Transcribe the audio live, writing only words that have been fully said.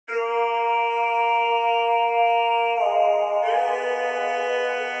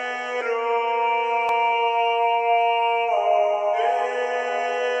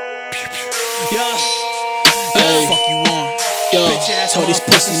Told these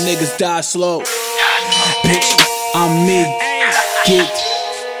pussy niggas die slow. Bitch, I'm me. Get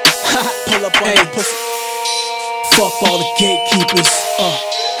pull up on the pussy. Fuck all the gatekeepers.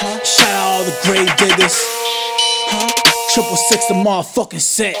 Shout out all the grave diggers. 666 the motherfucking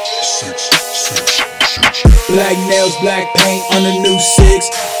set. Black nails, black paint on the new 6.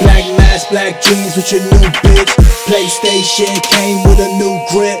 Black mask, black jeans with your new bitch. PlayStation came with a new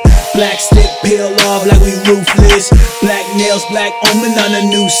grip. Black stick peel off like we ruthless. Black nails, black OMEN on the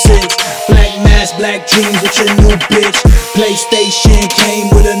new 6. Black mask, black jeans with your new bitch. PlayStation came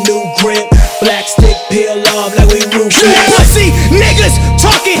with a new grip. Black stick peel off like we ruthless. Pussy niggas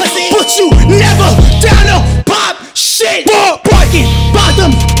talking, but you never down to pop shit. Barking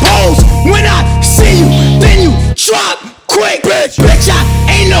bottom poles. When I see you, then you drop quick. Bitch, I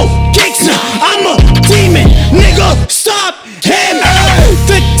ain't no Kxng. I'm a demon, nigga. Stop him.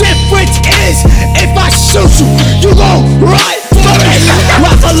 The difference is, if I shoot you, you gon' run for it.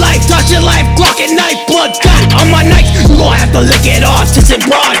 Rock for life, touching life, Glock at night, blood got on my nights. You gon' have to lick it off. Tits and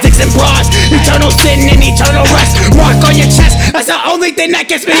bras, dicks and bras, eternal sin and eternal rest. Mark on your chest, that's the only thing that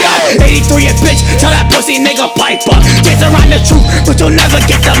gets me up. 83 a bitch, tell that pussy nigga pipe up. Dance around the truth, but you'll never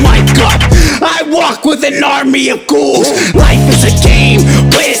get the mic up. I walk with an army of ghouls. Life is a game,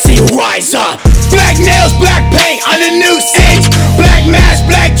 wait to see you rise up. Black nails, black paint on the new 6. Black mask,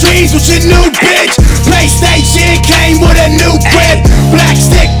 black jeans with your new bitch. PlayStation came with a new grip. Black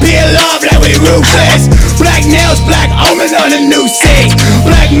stick peel off like we ruthless. Black nails, black OMEN on the new 6.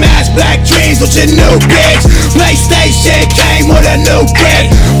 Black mask, black jeans with your new bitch. PlayStation came with a new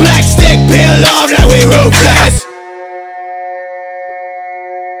grip. Black stick peel off like we ruthless.